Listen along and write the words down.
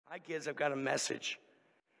Hi, kids, I've got a message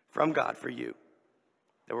from God for you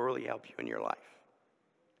that will really help you in your life.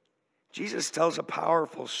 Jesus tells a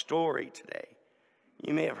powerful story today.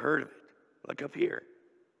 You may have heard of it. Look up here.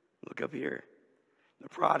 Look up here. The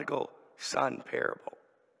prodigal son parable.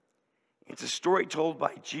 It's a story told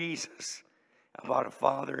by Jesus about a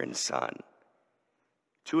father and son.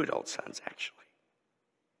 Two adult sons, actually.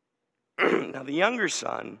 Now, the younger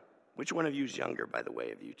son, which one of you is younger, by the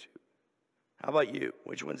way, of you two? How about you?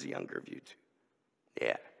 Which one's the younger of you two?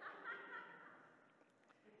 Yeah.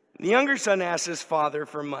 The younger son asks his father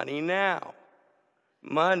for money now.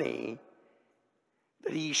 Money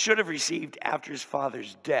that he should have received after his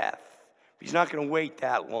father's death. He's not going to wait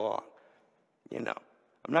that long. You know,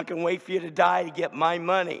 I'm not going to wait for you to die to get my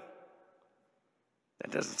money.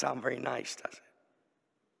 That doesn't sound very nice, does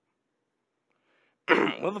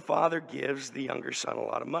it? Well, the father gives the younger son a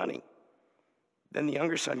lot of money. Then the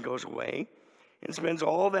younger son goes away and spends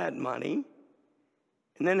all that money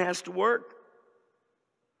and then has to work.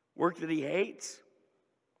 Work that he hates.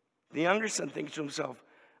 The younger son thinks to himself,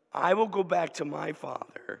 I will go back to my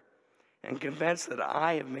father and confess that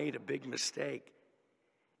I have made a big mistake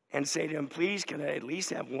and say to him, please, can I at least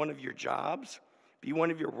have one of your jobs? Be one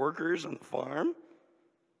of your workers on the farm?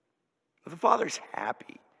 But the father's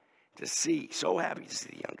happy to see, so happy to see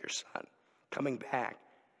the younger son coming back.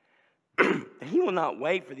 And he will not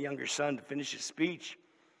wait for the younger son to finish his speech,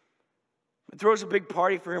 but throws a big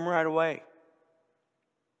party for him right away.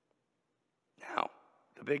 Now,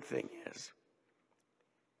 the big thing is,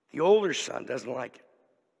 the older son doesn't like it.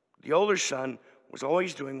 The older son was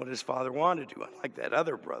always doing what his father wanted to do, unlike that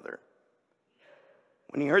other brother.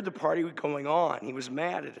 When he heard the party was going on, he was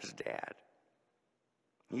mad at his dad.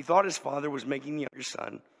 He thought his father was making the younger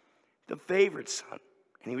son the favorite son,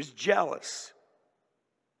 and he was jealous.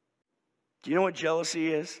 Do you know what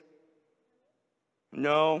jealousy is?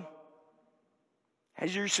 No.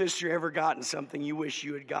 Has your sister ever gotten something you wish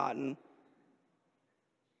you had gotten?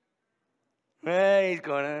 Hey, he's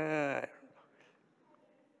going,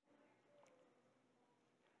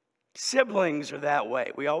 Siblings are that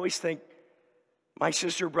way. We always think, my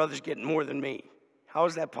sister or brother's getting more than me. How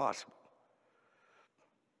is that possible?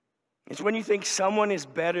 It's when you think someone is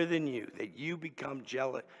better than you that you become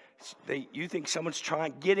jealous. That you think someone's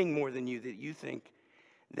getting more than you, that you think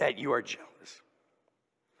that you are jealous.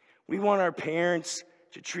 We want our parents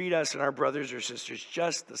to treat us and our brothers or sisters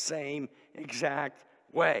just the same exact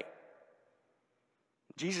way.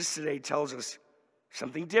 Jesus today tells us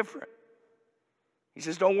something different. He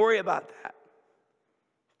says, don't worry about that.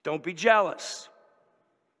 Don't be jealous.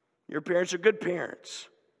 Your parents are good parents.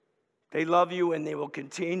 They love you and they will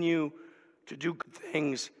continue to do good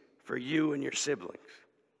things for you and your siblings.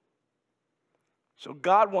 So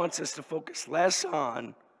God wants us to focus less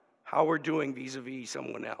on how we're doing vis-a-vis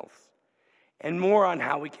someone else and more on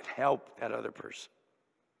how we can help that other person.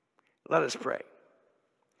 Let us pray.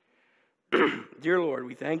 Dear Lord,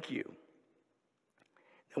 we thank you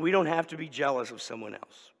that we don't have to be jealous of someone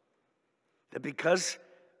else. That because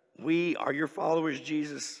we are your followers,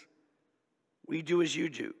 Jesus, we do as you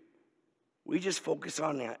do. We just focus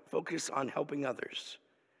on that, focus on helping others,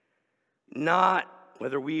 not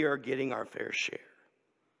whether we are getting our fair share.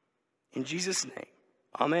 In Jesus' name,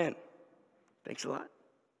 amen. Thanks a lot.